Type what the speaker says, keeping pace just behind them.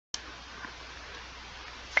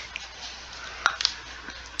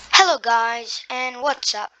Hello guys, and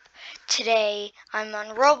what's up? Today I'm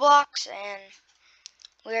on Roblox and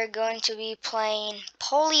we're going to be playing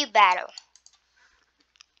Poly Battle.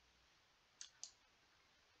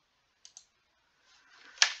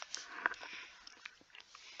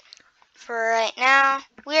 For right now,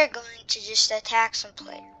 we are going to just attack some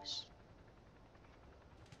players.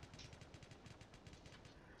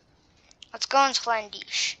 Let's go into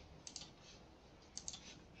Landish.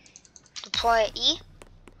 Deploy E.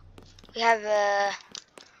 We have a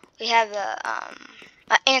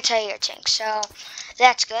anti-air tank, so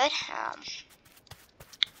that's good.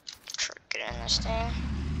 Try to get in this thing.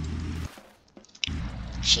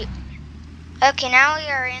 Shoot. Okay, now we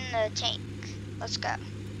are in the tank. Let's go.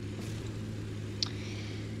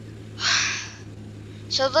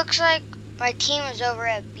 So it looks like my team is over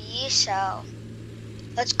at B, so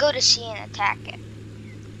let's go to C and attack it.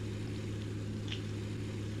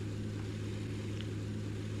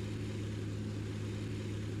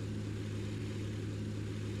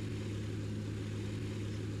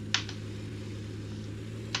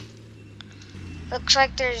 Looks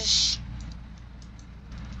like there's...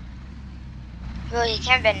 Well, you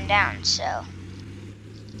can't bend down, so...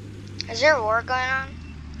 Is there a war going on?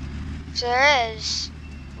 If there is,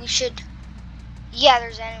 we should... Yeah,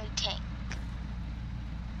 there's an enemy tank.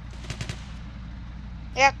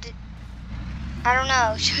 We have to... I don't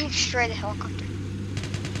know, should we destroy the helicopter?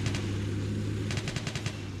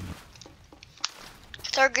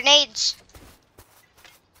 Throw grenades.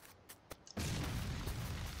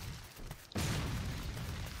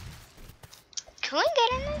 Can we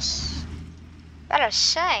get in this? Gotta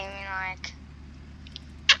say, I mean, like...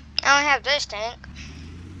 I only have this tank.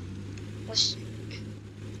 Let's...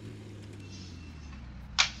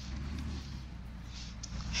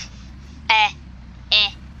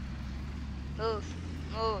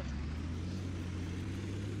 Move.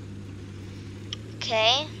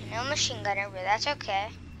 Okay, no machine gunner, but that's okay.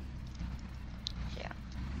 Yeah.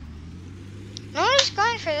 No one's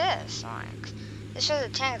going for this. Like, this was a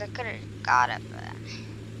tank that could have got it, but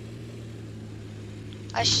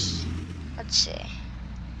let's see.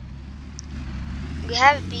 We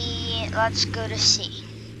have B. Let's go to C.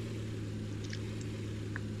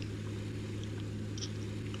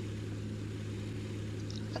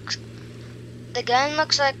 The gun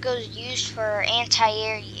looks like it was used for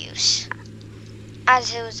anti-air use,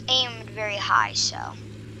 as it was aimed very high, so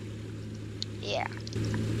yeah.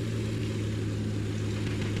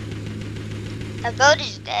 The boat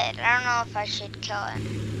is dead. I don't know if I should kill it.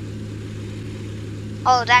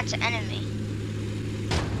 Oh, that's an enemy.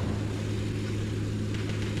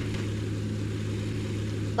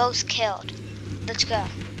 Both killed. Let's go.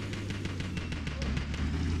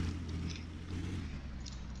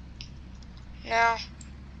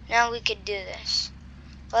 Now we could do this.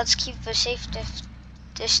 Let's keep a safe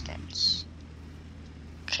distance.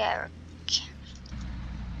 Okay.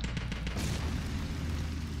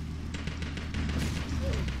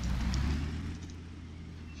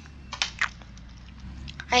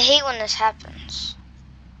 I hate when this happens.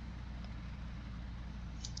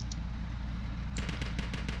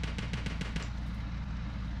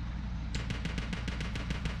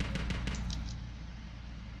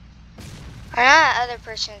 I know that other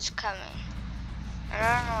person's coming. I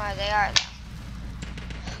don't know where they are though.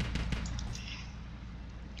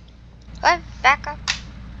 What? Back up.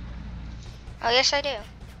 Oh, yes I do.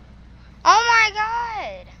 Oh my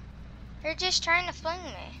god! They're just trying to fling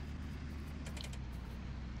me.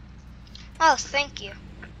 Oh, thank you.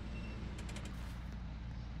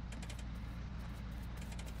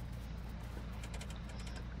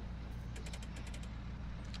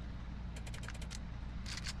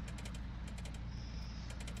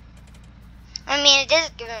 I mean, it does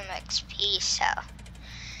give him XP, so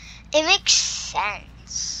it makes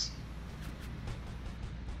sense.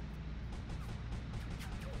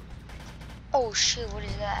 Oh shoot, what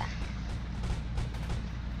is that?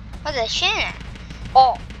 What's that shooting at?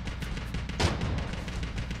 Oh.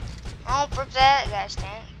 Oh, rip that guy's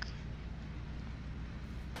tank.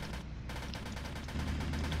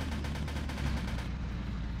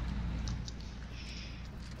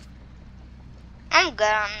 I'm good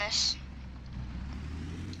on this.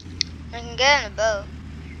 I can get in the boat.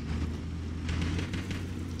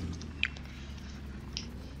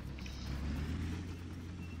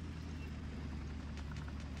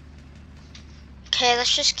 Okay,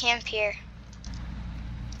 let's just camp here.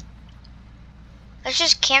 Let's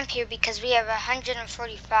just camp here because we have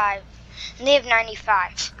 145 and they have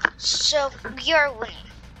 95. So we are winning.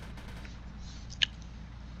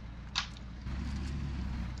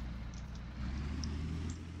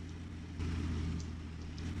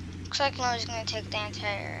 like Noah's gonna take the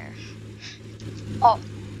entire. Oh.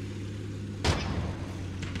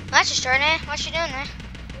 That's just Jordan. What you doing there?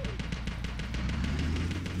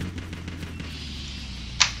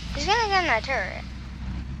 He's gonna get in that turret.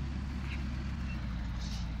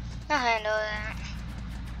 I'll handle that.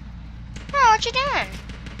 No, what you doing?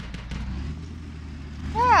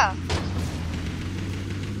 Yeah.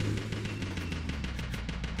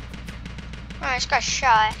 Oh, I just got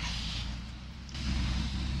shot.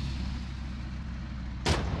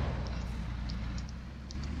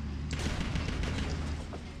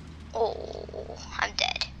 Oh, I'm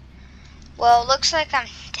dead. Well, looks like I'm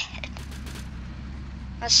dead.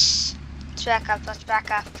 Let's back up. Let's back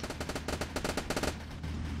up.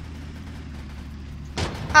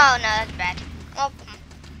 Oh no, that's bad. Well,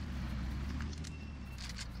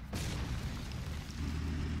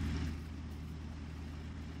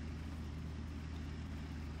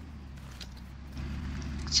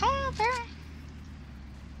 someone up there.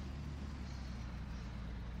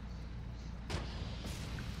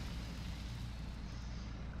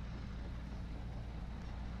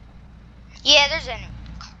 Yeah, there's a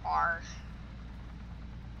car.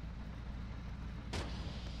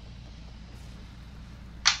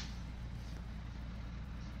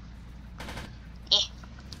 Yeah.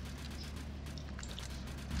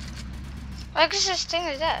 I guess this thing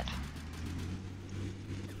is dead.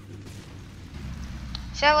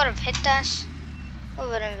 If that would have hit us, we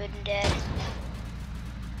would have been dead.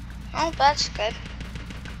 Oh, that's good.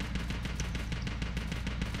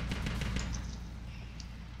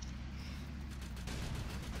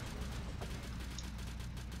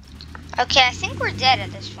 Okay, I think we're dead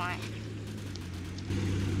at this point.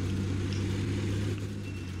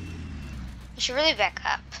 We should really back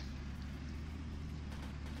up.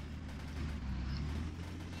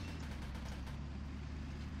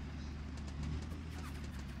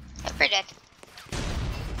 Yep, we're dead.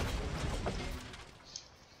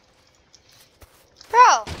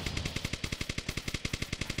 Bro!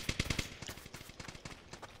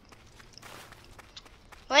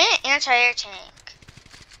 We need an anti-air tank.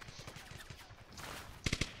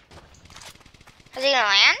 Is he gonna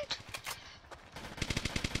land?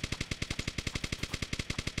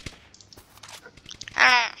 I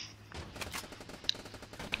don't know.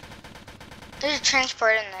 There's a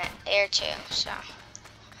transport in the air too, so.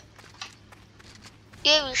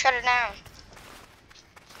 Yeah, we shut it down.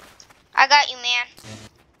 I got you, man.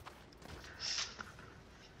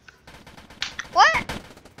 What?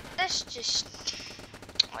 That's just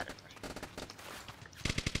whatever.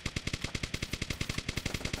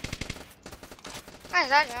 Why is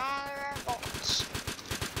that doing all the bolts?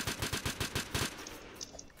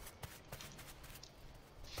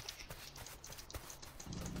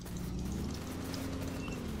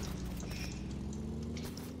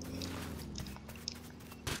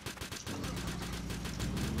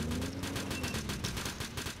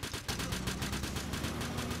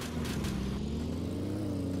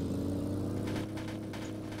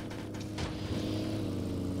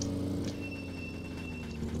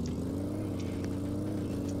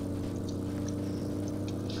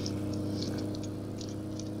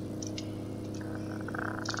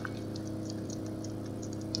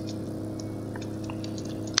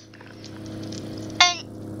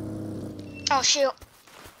 Oh shoot.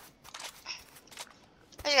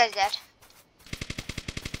 This guy's dead.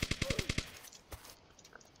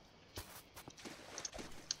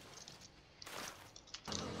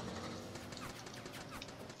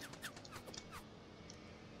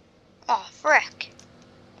 Oh, frick.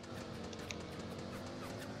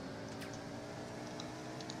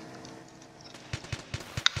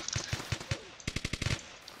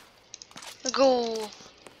 Go.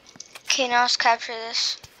 Okay, now let's capture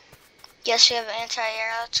this. Yes, we have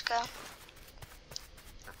anti-air. Let's go.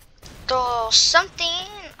 Throw something.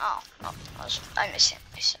 Oh, I missed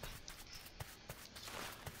it.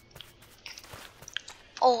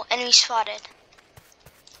 Oh, enemy spotted.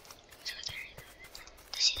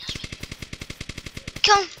 Does he know me?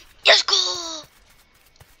 Kill him. Let's go.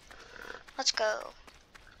 Let's go.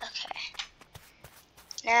 Okay.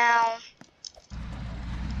 Now,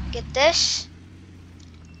 get this.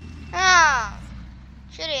 Ah,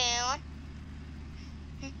 shoot anyone.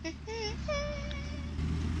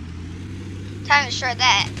 Time to start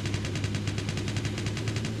that.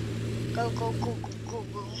 Go, go, go, go, go,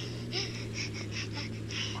 go.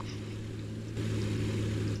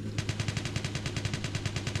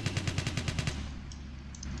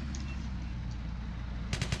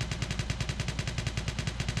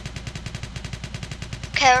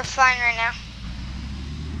 Okay, we're fine right now.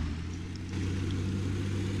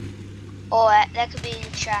 Oh, that could be a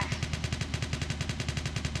good shot.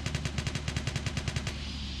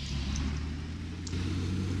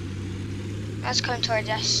 That's coming towards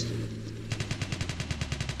us.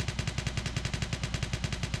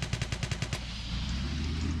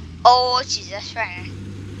 Oh, Jesus, right.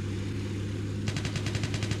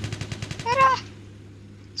 What?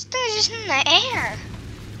 This thing's just in the air.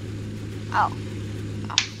 Oh.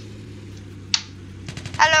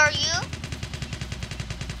 Hello, are you?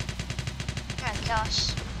 Oh my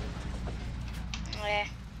gosh. Yeah.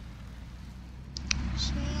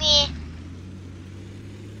 It's me.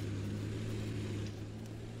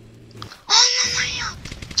 Oh, no, my up.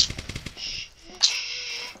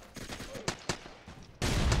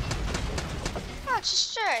 Oh, it's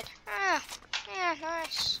destroyed. Ah, yeah,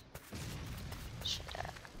 nice.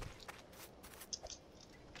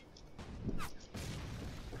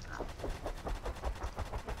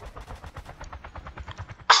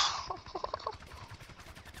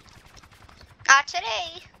 Not today.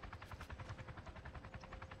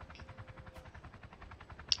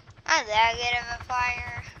 Not that good of a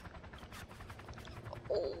fire.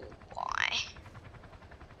 Oh, why?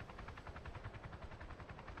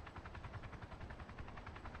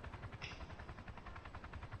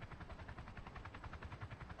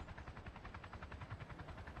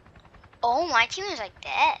 Oh, my team is like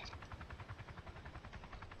dead.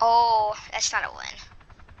 Oh, that's not a win.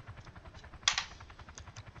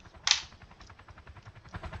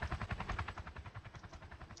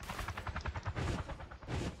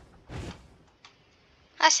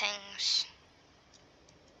 That things.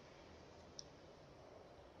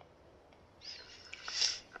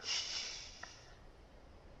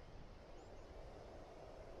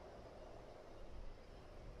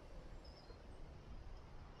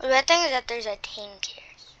 The bad thing is that there's a tank here.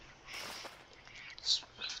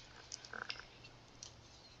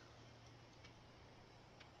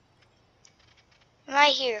 I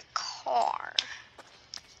might hear a car.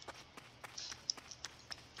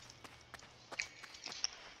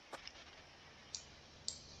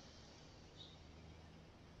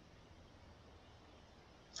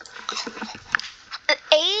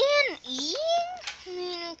 A and E? I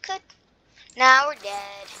mean, we could. Now we're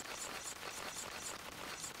dead.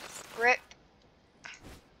 Rip.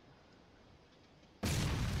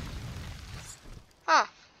 Huh.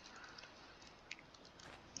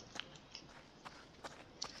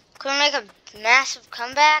 Could we make a massive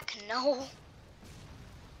comeback? No.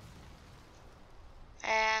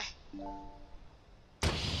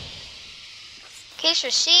 Case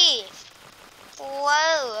received.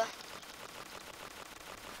 Whoa.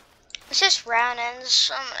 Let's just round in,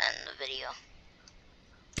 so I'm gonna end the video.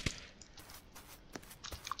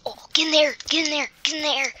 Oh, get in there, get in there, get in the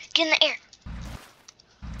air, get in the air.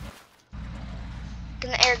 Get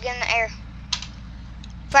in the air, get in the air.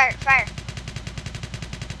 Fire, fire.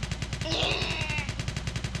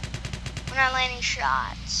 We're not landing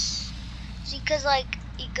shots. See, because, like,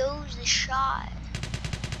 it goes the shot.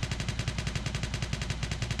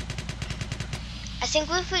 I think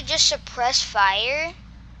if we just suppress fire,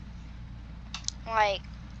 like,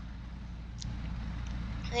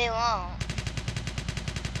 they won't.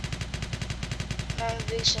 I'm gonna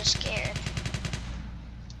be so scared.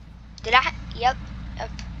 Did I? Yep.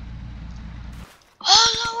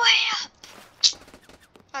 All the way up.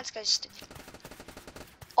 That's kind of stupid.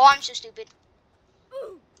 Oh, I'm so stupid.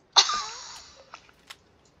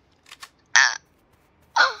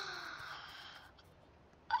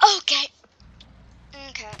 Okay.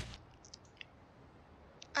 Okay.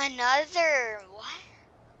 Another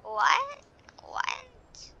what?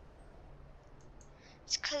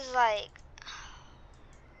 It's cause like.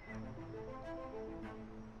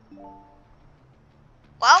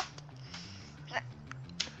 Well.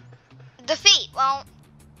 Defeat. Well.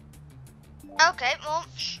 Okay. Well,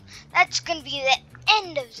 that's gonna be the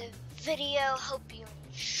end of the video. Hope you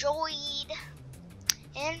enjoyed.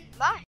 And bye.